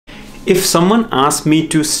If someone asks me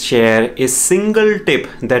to share a single tip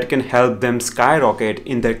that can help them skyrocket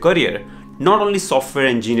in their career, not only software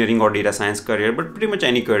engineering or data science career, but pretty much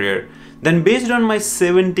any career, then based on my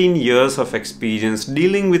 17 years of experience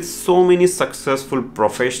dealing with so many successful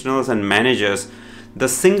professionals and managers, the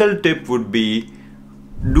single tip would be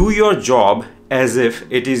do your job as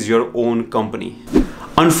if it is your own company.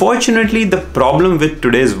 Unfortunately, the problem with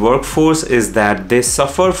today's workforce is that they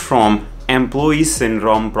suffer from employee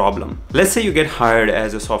syndrome problem. Let's say you get hired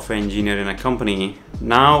as a software engineer in a company.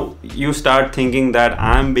 Now you start thinking that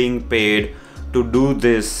I'm being paid to do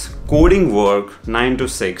this coding work 9 to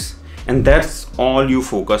 6, and that's all you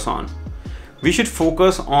focus on. We should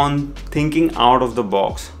focus on thinking out of the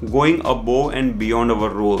box, going above and beyond our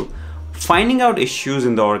role, finding out issues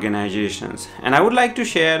in the organizations. And I would like to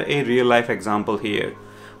share a real life example here.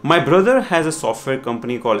 My brother has a software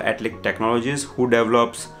company called Atlic Technologies who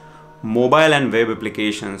develops mobile and web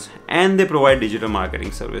applications, and they provide digital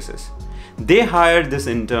marketing services. They hired this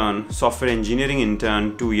intern, software engineering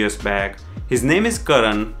intern, 2 years back. His name is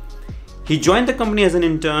Karan. He joined the company as an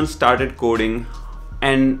intern, started coding,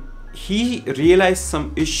 and he realized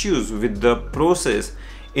some issues with the process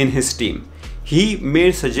in his team. He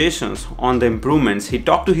made suggestions on the improvements. He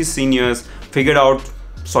talked to his seniors, figured out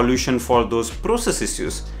solution for those process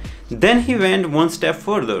issues. Then he went one step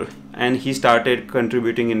further and he started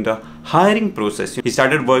contributing in the hiring process. He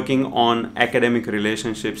started working on academic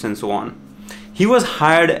relationships and so on. He was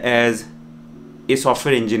hired as a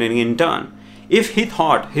software engineering intern. If he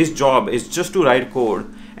thought his job is just to write code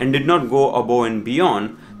and did not go above and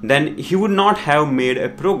beyond, then he would not have made a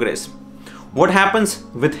progress. What happens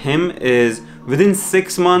with him is within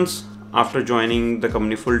 6 months after joining the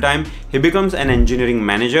company full-time, he becomes an engineering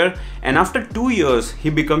manager, and after 2 years, he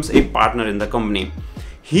becomes a partner in the company.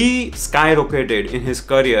 He skyrocketed in his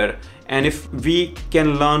career, and if we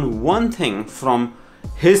can learn one thing from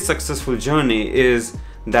his successful journey is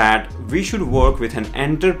that we should work with an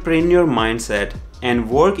entrepreneur mindset and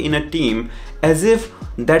work in a team as if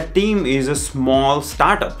that team is a small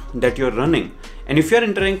startup that you're running. And if you're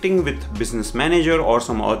interacting with business manager or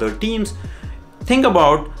some other teams, think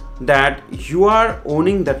about that you are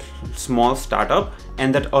owning that small startup,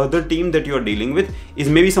 and that other team that you're dealing with is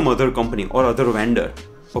maybe some other company or other vendor.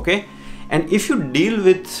 Okay, and if you deal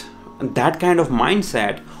with that kind of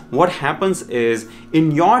mindset, what happens is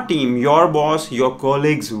in your team, your boss, your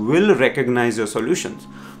colleagues will recognize your solutions.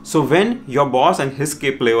 So when your boss and his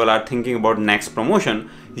skip level are thinking about next promotion,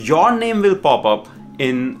 your name will pop up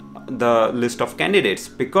in the list of candidates,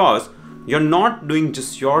 because you're not doing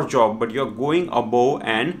just your job, but you're going above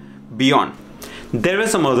and beyond. There were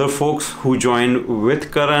some other folks who joined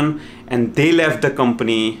with Karan, and they left the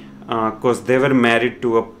company because they were married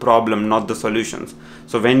to a problem, not the solutions.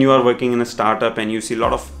 So when you are working in a startup and you see a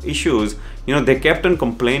lot of issues, they kept on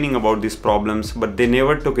complaining about these problems, but they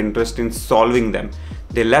never took interest in solving them.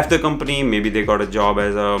 They left the company, maybe they got a job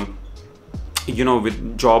as a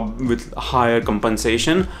with higher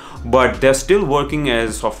compensation, but they're still working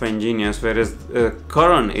as software engineers, whereas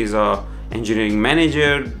Karan is a engineering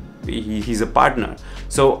manager. He's a partner.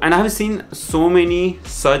 So, and I've seen so many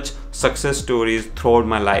such success stories throughout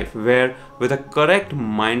my life where with a correct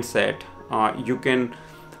mindset you can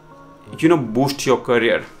boost your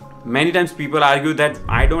career. Many times people argue that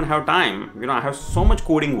I don't have time, I have so much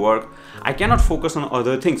coding work, I cannot focus on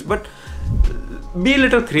other things. But be a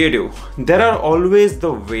little creative. There are always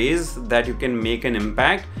the ways that you can make an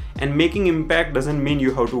impact, and making impact doesn't mean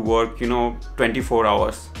you have to work 24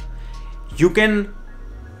 hours. You can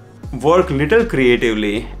work little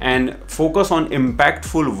creatively and focus on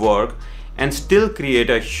impactful work and still create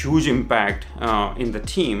a huge impact in the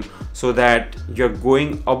team, so that you're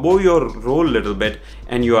going above your role a little bit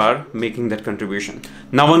and you are making that contribution.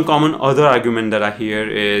 Now, one common other argument that I hear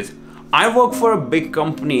is, I work for a big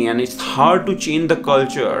company and it's hard to change the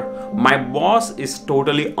culture. My boss is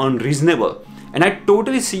totally unreasonable. And I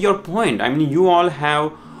totally see your point. I mean, you all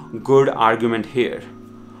have good argument here.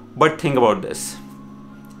 But think about this.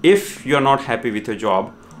 If you're not happy with your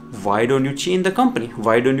job, why don't you change the company?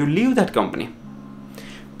 Why don't you leave that company?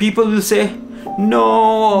 People will say,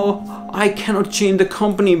 no, I cannot change the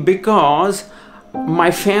company because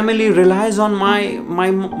my family relies on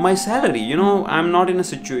my salary. I'm not in a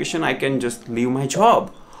situation I can just leave my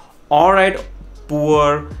job. All right,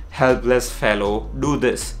 poor, helpless fellow, do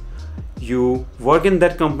this. You work in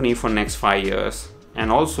that company for next 5 years,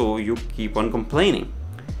 and also you keep on complaining.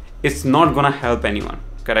 It's not gonna help anyone.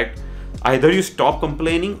 Correct? Either you stop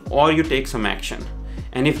complaining or you take some action.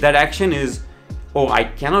 And if that action is, oh, I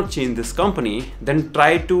cannot change this company, then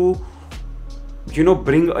try to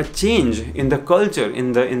bring a change in the culture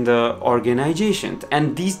in the organization.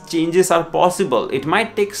 And these changes are possible. It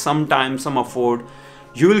might take some time, some effort.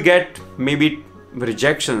 You will get maybe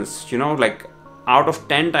rejections, like out of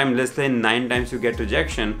 10 times, let's say 9 times you get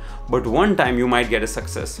rejection, but 1 time you might get a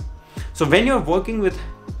success. So when you're working with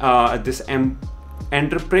this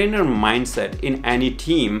entrepreneur mindset in any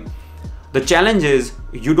team, the challenge is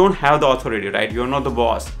you don't have the authority, right? You're not the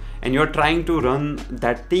boss, and you're trying to run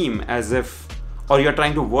that team as if, or you're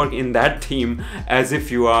trying to work in that team as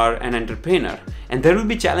if you are an entrepreneur. And there will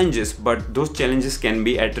be challenges, but those challenges can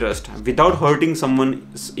be addressed without hurting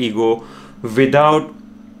someone's ego, without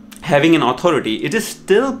having an authority. It is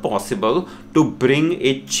still possible to bring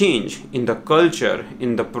a change in the culture,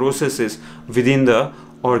 in the processes within the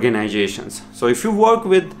organizations. So if you work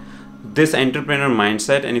with this entrepreneur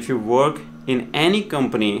mindset, and if you work in any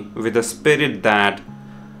company with the spirit that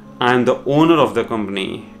I'm the owner of the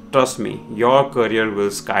company, trust me, your career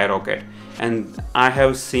will skyrocket. And I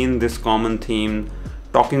have seen this common theme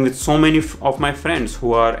talking with so many of my friends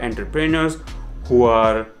who are entrepreneurs, who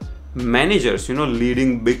are managers,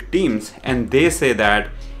 leading big teams, and they say that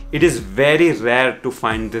it is very rare to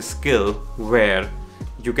find this skill where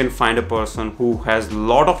you can find a person who has a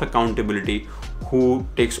lot of accountability, who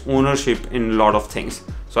takes ownership in a lot of things.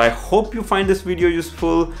 So I hope you find this video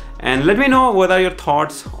useful, and let me know what are your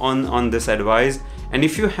thoughts on this advice. And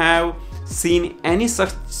if you have seen any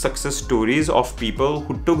such success stories of people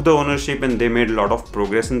who took the ownership and they made a lot of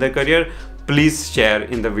progress in their career, please share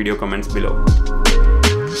in the video comments below.